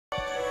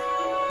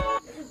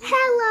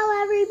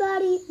Hello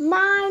everybody,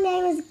 my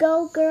name is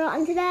Goat Girl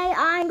and today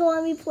I'm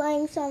going to be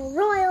playing some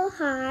Royal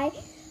High.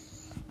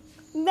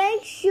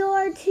 Make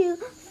sure to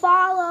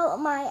follow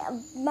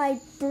my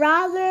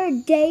brother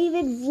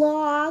David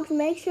Vlogs.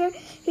 Make sure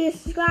to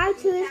subscribe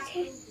to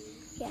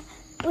his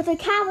with a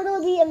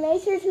capital D, and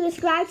make sure to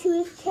subscribe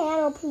to his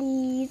channel,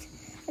 please.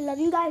 I love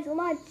you guys so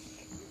much.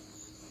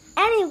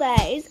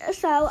 Anyways,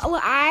 so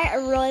what I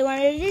really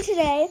wanted to do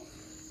today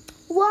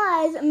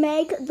was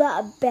make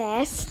the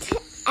best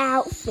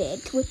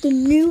outfit with the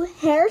new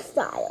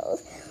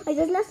hairstyles. Like,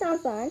 doesn't that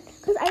sound fun?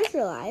 Because I just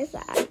realized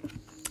that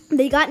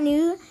they got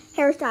new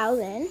hairstyles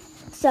in.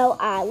 So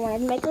I wanted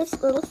to make this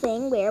little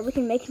thing where we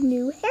can make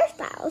new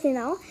hairstyles, you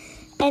know,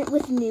 and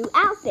with new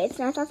outfits.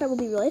 And I thought that would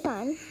be really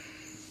fun.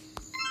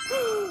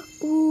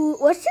 Ooh,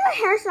 let's do a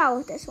hairstyle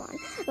with this one.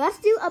 Let's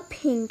do a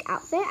pink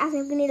outfit. I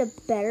think we need a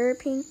better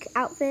pink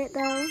outfit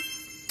though.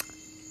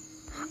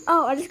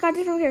 Oh, I just got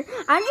this from here.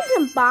 I need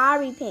some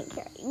Barbie pink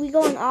hair. We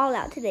going all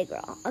out today,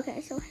 girl.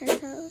 Okay, so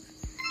hairstyles.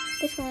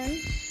 This one.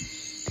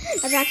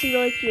 That's actually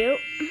really cute.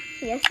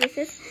 Yes, this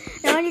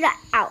is. Now I need an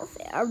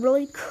outfit. A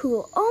really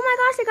cool. Oh my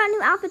gosh, I got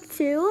new outfits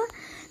too.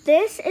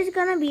 This is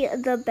gonna be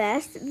the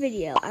best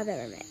video I've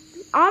ever made.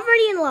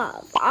 Already in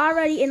love.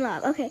 Already in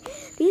love. Okay,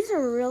 these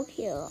are real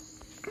cute.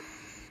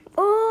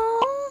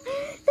 Oh,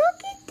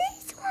 look at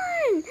this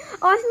one.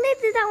 Oh, I think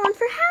they did that one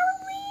for Halloween.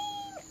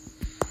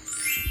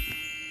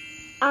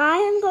 I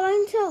am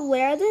going to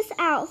wear this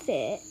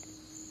outfit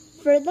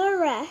for the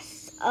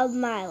rest of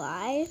my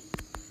life.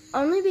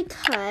 Only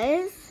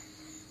because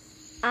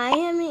I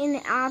am in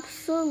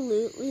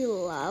absolutely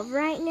love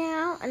right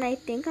now. And I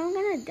think I'm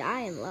going to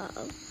die in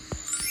love.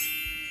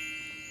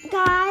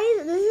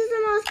 Guys, this is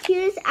the most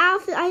cutest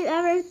outfit I've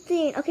ever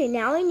seen. Okay,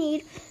 now I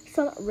need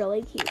some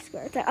really cute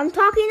skirts. I'm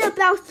talking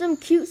about some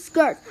cute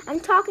skirts.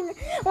 Want to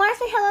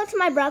say hello to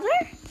my brother?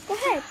 Go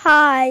ahead.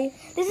 Hi.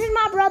 This is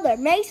my brother.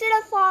 Make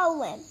sure to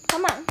follow him.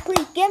 Come on,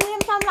 please. Give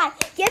him some love.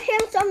 Give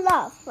him some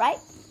love, right?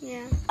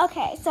 Yeah.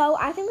 Okay, so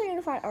I think we need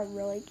to find a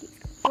really cute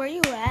skirt. Where are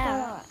you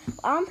at?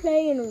 I'm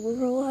playing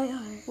Royal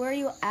High. Where are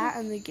you at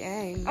in the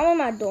game? I'm in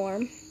my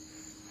dorm.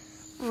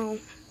 Oh.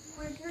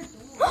 Where's your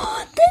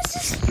dorm? This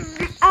is...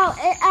 Oh,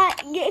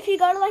 if you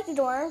go to, like, the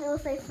dorms, it will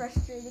say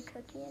frustrated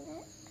cookie in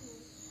it.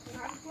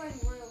 I'm playing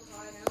Royal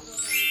High. I don't know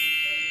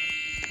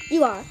if I'm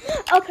You are.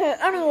 Okay,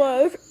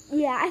 anyways,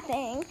 yeah, I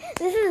think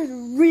this is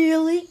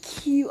really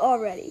cute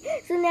already.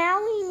 So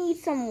now we need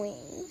some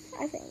wings,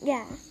 I think.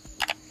 Yeah.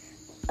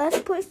 Let's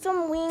put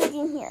some wings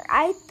in here.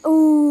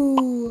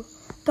 Ooh,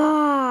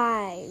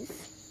 guys.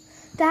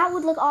 That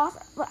would look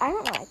awesome. But I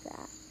don't like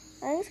that.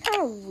 That is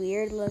kind of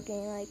weird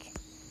looking. Like,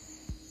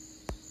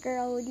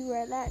 girl, would you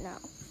wear that? No.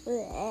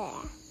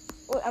 Ugh.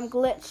 Oh, I'm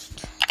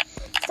glitched.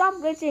 Stop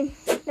glitching.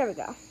 There we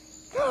go.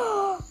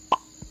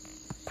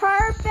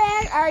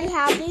 Perfect. I already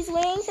have these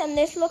wings and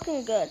this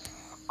looking good.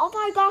 Oh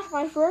my gosh,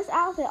 my first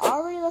outfit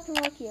already looking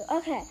really cute.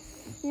 Okay,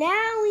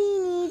 now we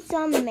need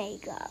some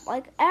makeup.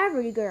 Like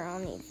every girl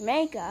needs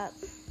makeup.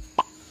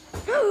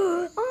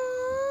 Oh,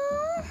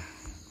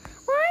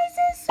 why is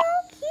this so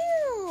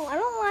cute? I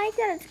don't like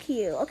that it's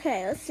cute.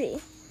 Okay, let's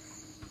see.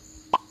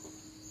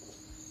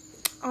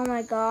 Oh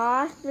my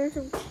gosh, there's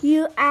some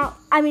cute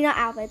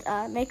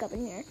makeup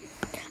in here.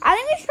 I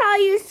think we should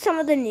probably use some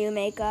of the new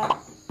makeup.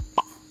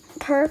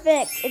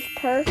 Perfect. It's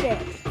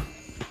perfect.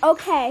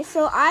 Okay,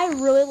 so I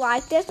really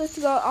like this. Let's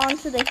go on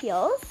to the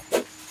heels.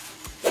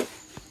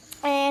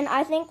 And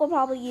I think we'll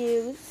probably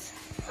use...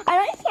 I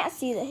know you can't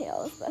see the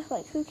heels, but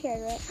like, who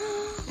cares, right?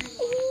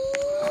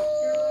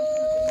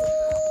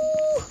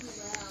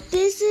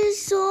 This is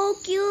so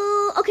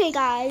cute. Okay,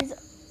 guys.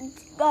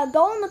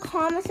 Go in the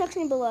comment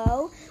section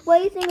below. What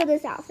do you think of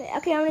this outfit?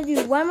 Okay, I'm going to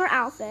do one more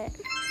outfit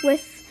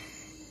with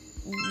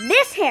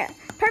this hair.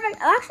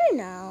 Perfect. Actually,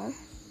 no.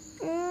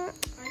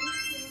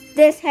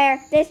 This hair.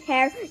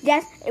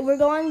 Yes, we're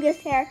going this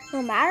hair.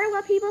 No matter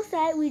what people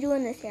say, we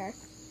doing this hair.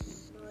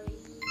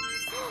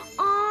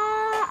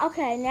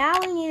 Okay, now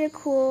we need a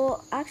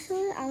cool...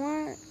 Actually, I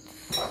want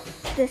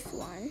this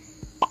one.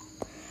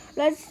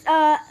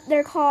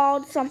 They're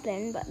called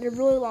something, but they're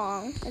really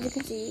long, as you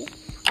can see.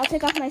 I'll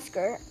take off my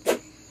skirt.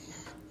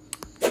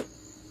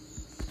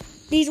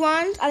 These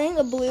ones, I think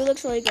the blue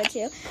looks really good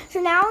too. So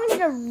now we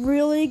need a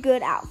really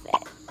good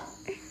outfit.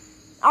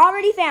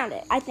 Already found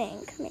it, I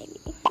think, maybe.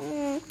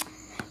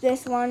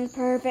 This one's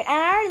perfect. And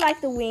I already like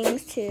the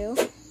wings too.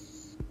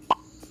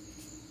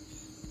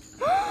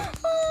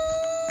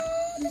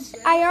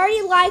 I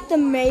already like the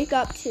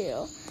makeup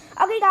too.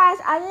 Okay guys,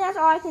 I think that's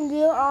all I can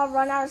do or I'll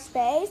run out of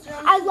space.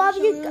 I love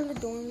you.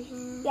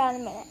 Yeah,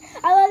 in a minute.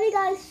 I love you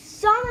guys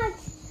so much.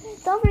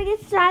 Don't forget to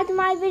subscribe to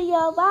my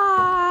video.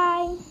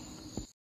 Bye.